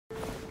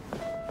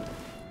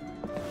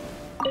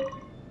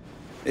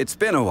It's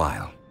been a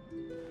while.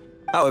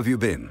 How have you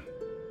been?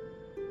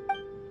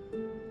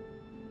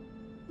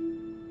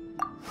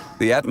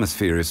 The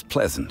atmosphere is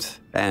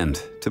pleasant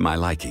and to my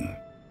liking.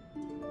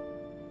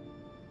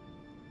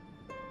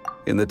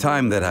 In the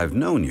time that I've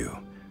known you,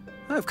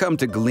 I've come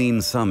to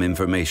glean some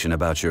information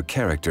about your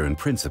character and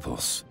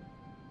principles.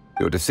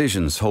 Your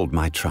decisions hold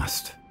my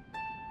trust.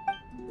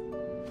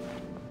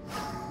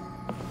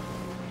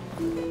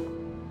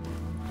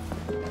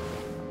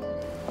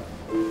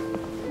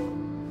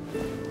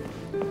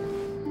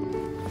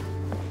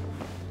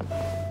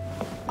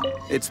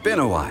 It's been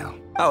a while.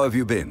 How have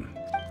you been?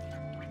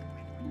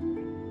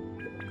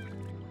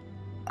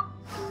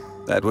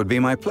 That would be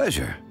my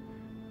pleasure.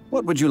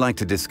 What would you like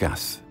to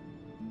discuss?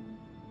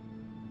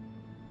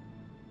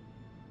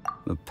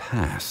 The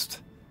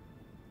past.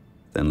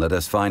 Then let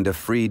us find a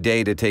free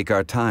day to take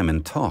our time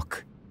and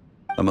talk.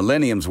 A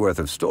millennium's worth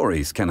of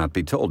stories cannot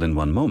be told in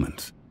one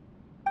moment.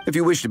 If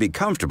you wish to be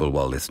comfortable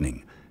while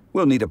listening,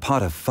 we'll need a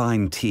pot of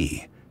fine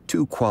tea,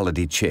 2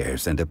 quality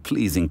chairs, and a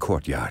pleasing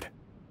courtyard.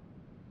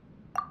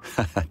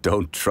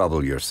 Don't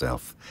trouble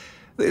yourself.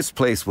 This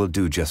place will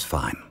do just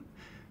fine.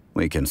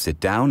 We can sit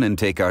down and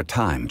take our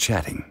time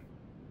chatting.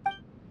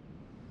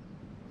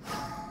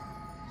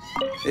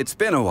 It's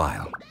been a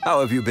while. How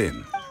have you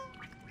been?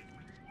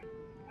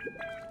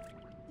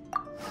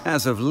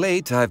 As of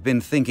late, I've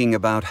been thinking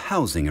about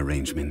housing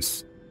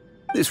arrangements.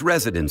 This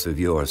residence of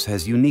yours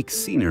has unique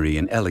scenery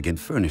and elegant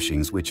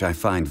furnishings which I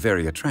find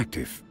very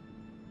attractive.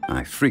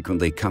 I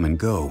frequently come and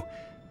go.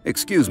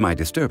 Excuse my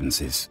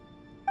disturbances.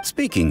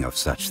 Speaking of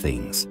such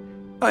things,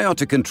 I ought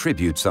to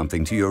contribute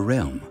something to your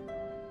realm.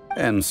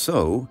 And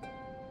so,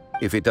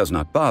 if it does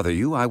not bother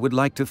you, I would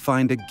like to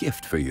find a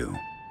gift for you.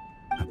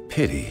 A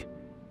pity.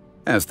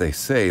 As they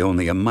say,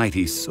 only a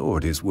mighty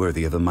sword is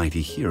worthy of a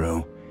mighty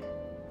hero.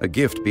 A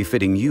gift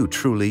befitting you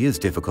truly is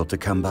difficult to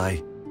come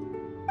by.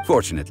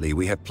 Fortunately,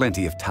 we have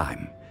plenty of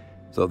time,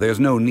 so there's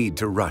no need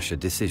to rush a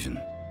decision.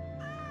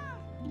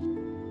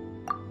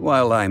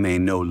 While I may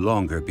no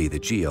longer be the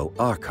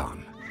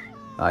Geo-Archon,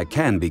 I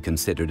can be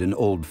considered an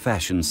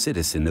old-fashioned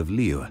citizen of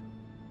Liyue.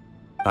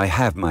 I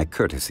have my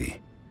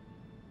courtesy.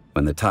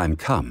 When the time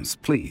comes,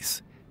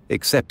 please,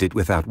 accept it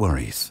without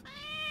worries.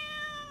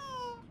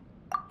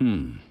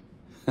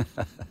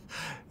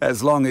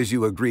 As long as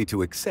you agree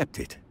to accept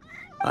it.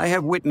 I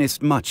have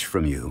witnessed much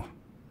from you.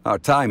 Our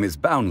time is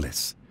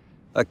boundless.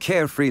 A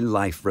carefree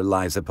life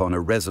relies upon a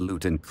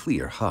resolute and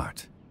clear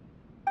heart.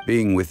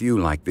 Being with you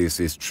like this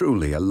is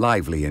truly a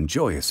lively and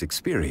joyous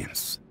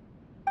experience.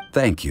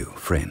 Thank you,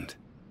 friend.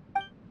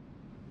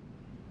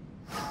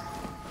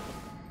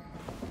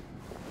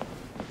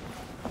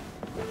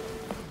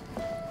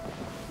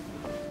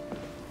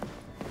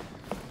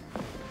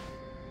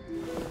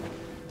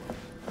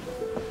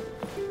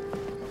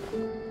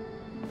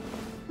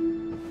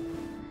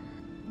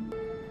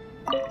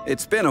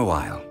 It's been a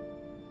while.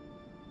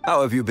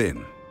 How have you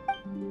been?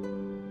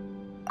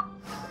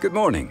 Good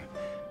morning.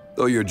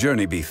 Though your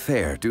journey be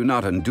fair, do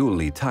not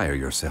unduly tire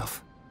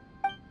yourself.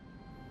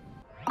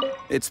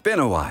 It's been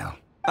a while.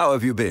 How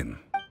have you been?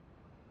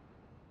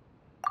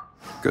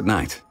 Good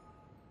night.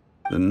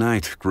 The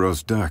night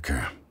grows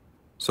darker,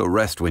 so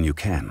rest when you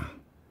can.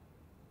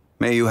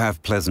 May you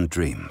have pleasant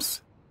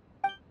dreams.